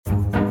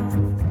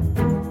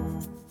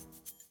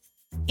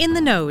In the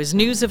Know is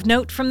news of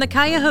note from the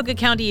Cuyahoga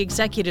County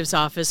Executive's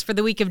Office for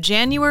the week of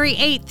January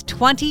 8th,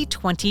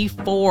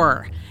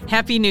 2024.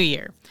 Happy New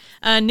Year.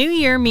 A new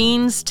year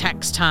means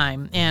tax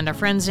time, and our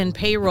friends in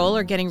payroll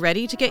are getting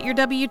ready to get your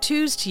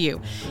W-2s to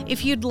you.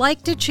 If you'd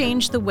like to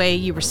change the way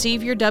you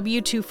receive your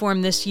W-2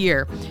 form this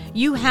year,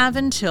 you have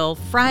until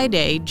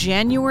Friday,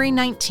 January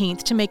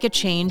 19th to make a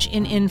change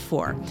in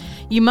Infor.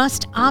 You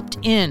must opt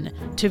in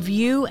to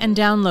view and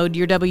download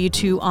your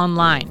W-2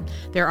 online.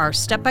 There are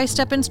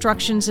step-by-step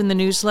instructions in the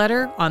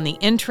newsletter, on the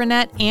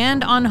intranet,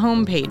 and on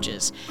home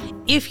pages.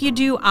 If you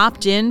do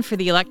opt in for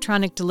the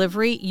electronic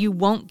delivery, you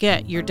won't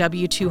get your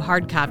W-2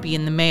 hard copy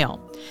in the mail.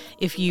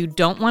 If you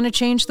don't want to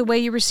change the way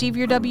you receive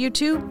your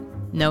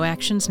W-2, no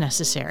actions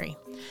necessary.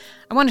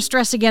 I want to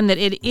stress again that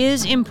it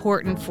is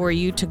important for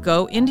you to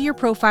go into your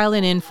profile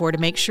in Infor to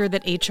make sure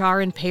that HR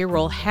and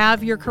payroll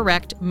have your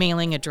correct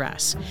mailing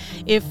address.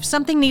 If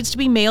something needs to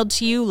be mailed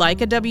to you,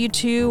 like a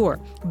W-2 or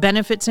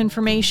benefits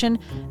information,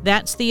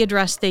 that's the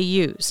address they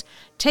use.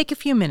 Take a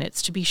few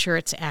minutes to be sure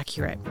it's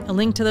accurate. A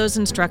link to those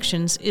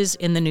instructions is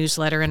in the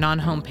newsletter and on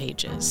home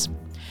pages.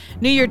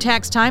 New Year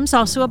Tax Time's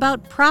also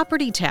about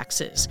property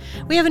taxes.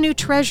 We have a new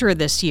treasurer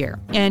this year,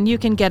 and you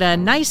can get a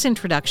nice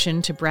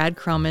introduction to Brad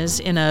Cromas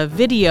in a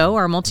video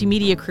our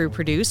multimedia crew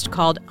produced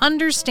called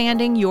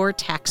Understanding Your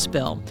Tax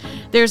Bill.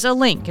 There's a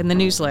link in the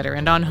newsletter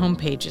and on home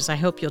pages. I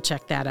hope you'll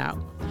check that out.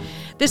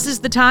 This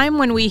is the time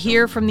when we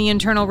hear from the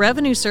Internal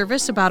Revenue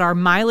Service about our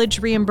mileage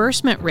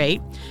reimbursement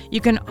rate. You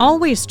can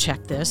always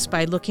check this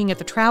by looking at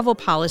the travel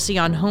policy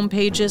on home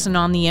pages and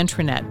on the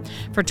intranet.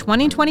 For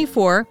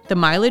 2024, the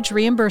mileage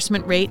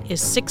reimbursement rate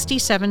is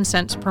 67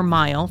 cents per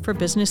mile for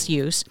business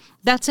use.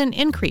 That's an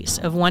increase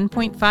of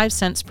 1.5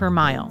 cents per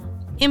mile.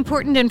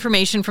 Important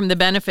information from the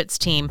benefits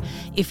team.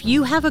 If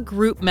you have a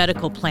group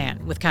medical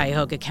plan with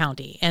Cuyahoga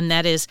County, and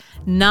that is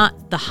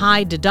not the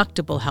high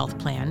deductible health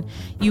plan,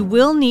 you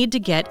will need to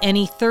get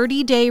any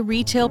 30-day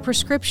retail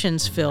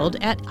prescriptions filled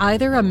at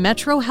either a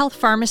Metro Health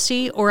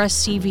pharmacy or a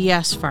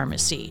CVS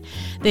pharmacy.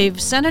 They've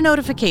sent a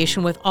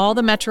notification with all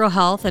the Metro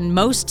Health and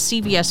most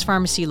CVS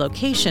pharmacy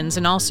locations,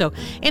 and also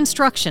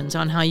instructions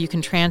on how you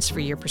can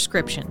transfer your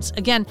prescriptions.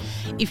 Again,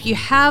 if you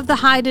have the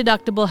high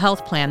deductible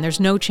health plan,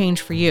 there's no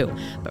change for you.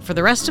 But for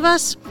the rest of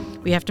us,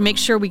 we have to make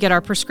sure we get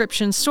our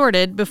prescriptions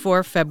sorted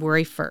before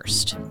February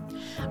 1st.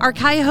 Our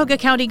Cuyahoga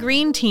County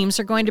Green teams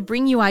are going to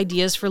bring you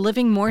ideas for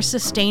living more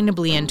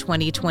sustainably in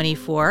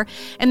 2024,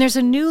 and there's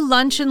a new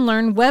Lunch and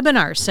Learn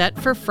webinar set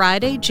for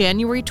Friday,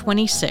 January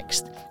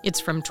 26th.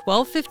 It's from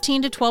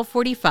 12:15 to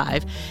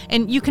 12:45,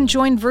 and you can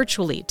join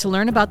virtually to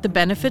learn about the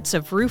benefits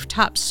of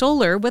rooftop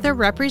solar with a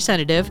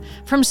representative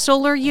from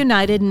Solar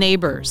United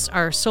Neighbors,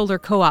 our solar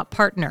co-op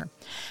partner.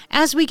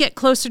 As we get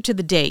closer to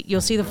the date,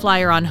 you'll see the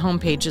flyer on home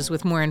pages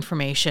with more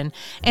information,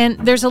 and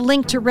there's a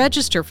link to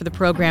register for the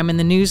program in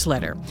the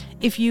newsletter.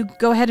 If you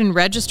go ahead and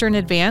register in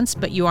advance,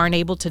 but you aren't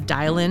able to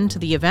dial in to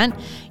the event,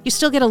 you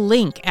still get a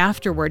link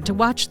afterward to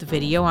watch the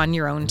video on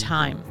your own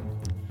time.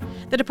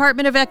 The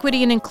Department of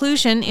Equity and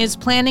Inclusion is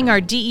planning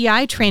our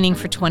DEI training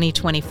for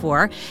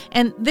 2024,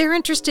 and they're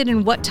interested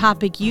in what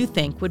topic you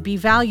think would be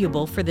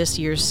valuable for this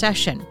year's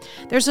session.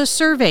 There's a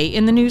survey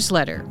in the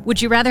newsletter. Would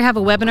you rather have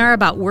a webinar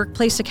about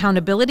workplace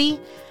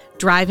accountability,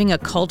 driving a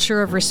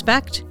culture of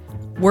respect,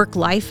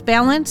 work-life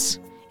balance?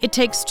 It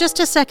takes just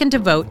a second to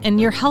vote, and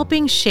you're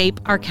helping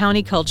shape our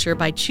county culture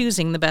by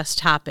choosing the best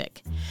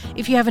topic.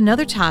 If you have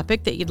another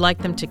topic that you'd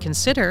like them to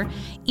consider,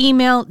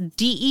 email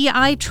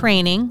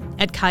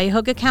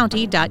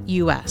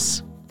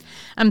deitraining@cuyahogacounty.us.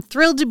 I'm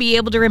thrilled to be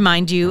able to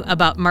remind you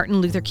about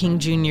Martin Luther King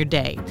Jr.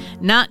 Day,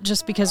 not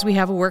just because we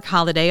have a work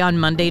holiday on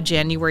Monday,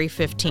 January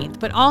 15th,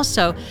 but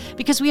also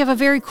because we have a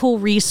very cool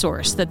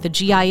resource that the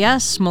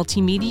GIS,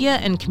 multimedia,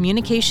 and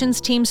communications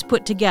teams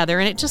put together,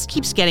 and it just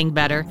keeps getting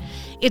better.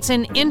 It's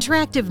an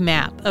interactive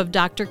map of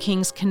Dr.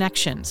 King's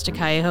connections to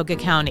Cuyahoga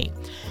County.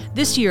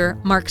 This year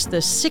marks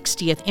the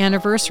 60th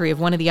anniversary of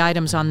one of the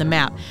items on the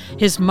map,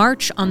 his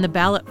March on the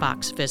Ballot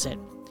Box visit.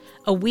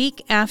 A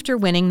week after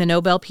winning the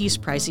Nobel Peace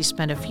Prize, he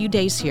spent a few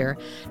days here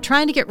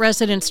trying to get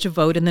residents to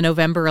vote in the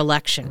November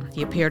election.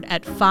 He appeared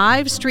at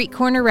 5 street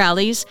corner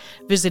rallies,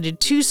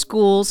 visited 2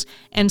 schools,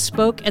 and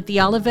spoke at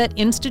the Olivet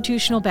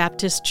Institutional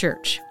Baptist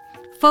Church.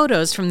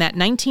 Photos from that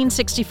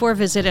 1964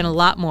 visit and a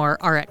lot more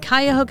are at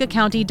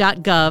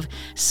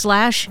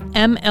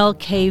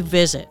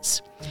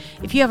cuyahogacounty.gov/MLKvisits.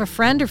 If you have a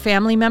friend or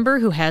family member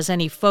who has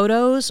any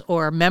photos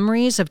or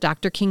memories of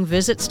Dr. King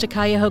visits to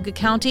Cuyahoga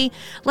County,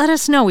 let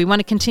us know. We want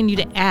to continue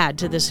to add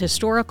to this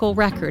historical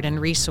record and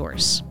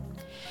resource.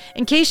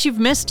 In case you've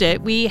missed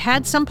it, we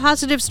had some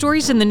positive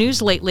stories in the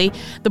news lately.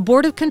 The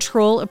Board of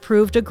Control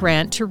approved a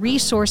grant to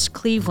Resource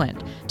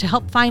Cleveland to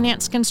help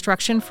finance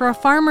construction for a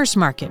farmer's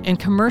market and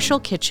commercial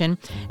kitchen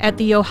at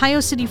the Ohio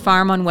City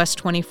Farm on West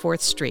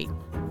 24th Street.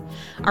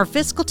 Our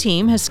fiscal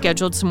team has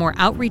scheduled some more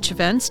outreach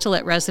events to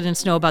let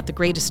residents know about the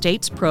Great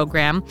Estates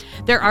program.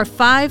 There are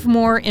 5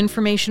 more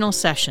informational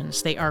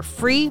sessions. They are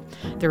free,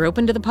 they're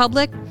open to the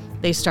public.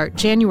 They start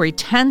January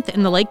 10th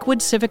in the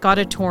Lakewood Civic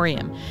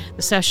Auditorium.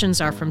 The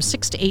sessions are from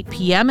 6 to 8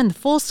 p.m., and the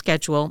full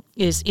schedule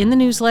is in the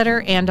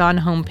newsletter and on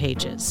home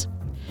pages.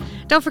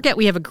 Don't forget,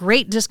 we have a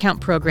great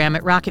discount program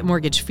at Rocket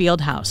Mortgage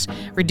Fieldhouse.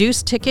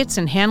 Reduced tickets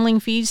and handling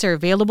fees are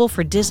available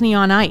for Disney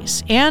on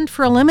Ice. And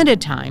for a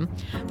limited time,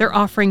 they're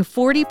offering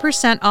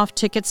 40% off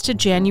tickets to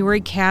January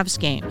Cavs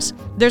games.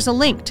 There's a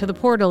link to the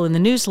portal in the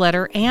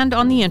newsletter and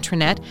on the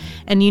intranet,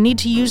 and you need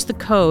to use the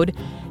code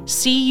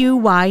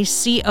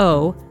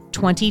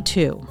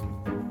CUYCO22.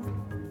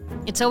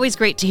 It's always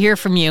great to hear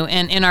from you,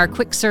 and in our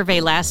quick survey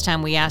last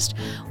time we asked,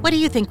 what do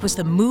you think was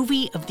the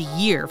movie of the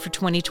year for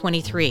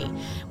 2023?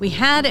 We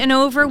had an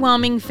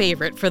overwhelming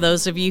favorite for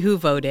those of you who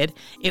voted.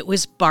 It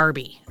was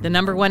Barbie, the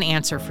number one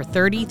answer for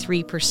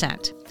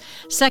 33%.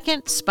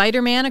 Second,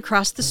 Spider-Man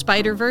Across the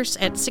Spider-Verse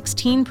at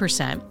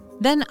 16%.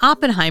 Then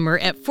Oppenheimer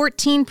at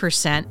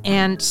 14%,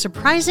 and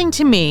surprising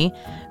to me,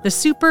 the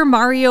Super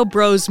Mario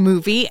Bros.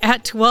 Movie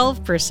at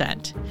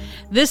 12%.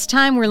 This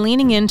time we're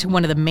leaning into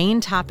one of the main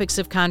topics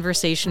of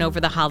conversation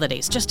over the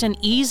holidays. Just an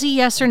easy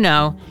yes or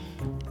no.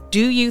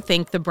 Do you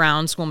think the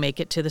Browns will make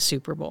it to the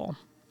Super Bowl?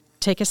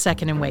 Take a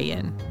second and weigh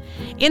in.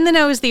 In the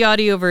Know is the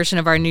audio version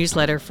of our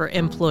newsletter for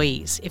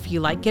employees. If you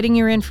like getting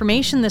your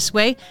information this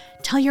way,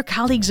 tell your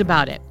colleagues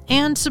about it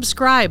and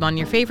subscribe on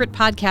your favorite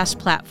podcast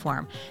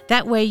platform.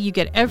 That way you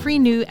get every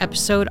new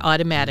episode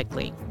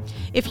automatically.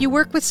 If you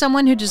work with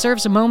someone who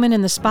deserves a moment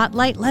in the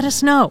spotlight, let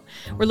us know.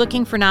 We're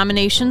looking for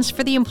nominations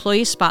for the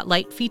Employee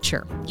Spotlight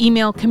feature.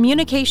 Email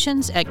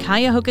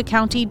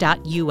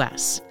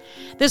communications@cuyahogacounty.us.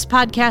 This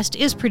podcast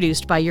is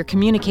produced by your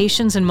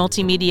communications and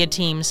multimedia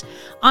teams.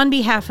 On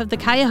behalf of the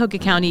Cuyahoga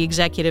County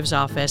Executive's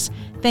Office,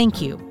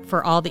 thank you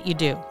for all that you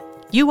do.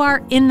 You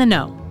are in the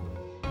know.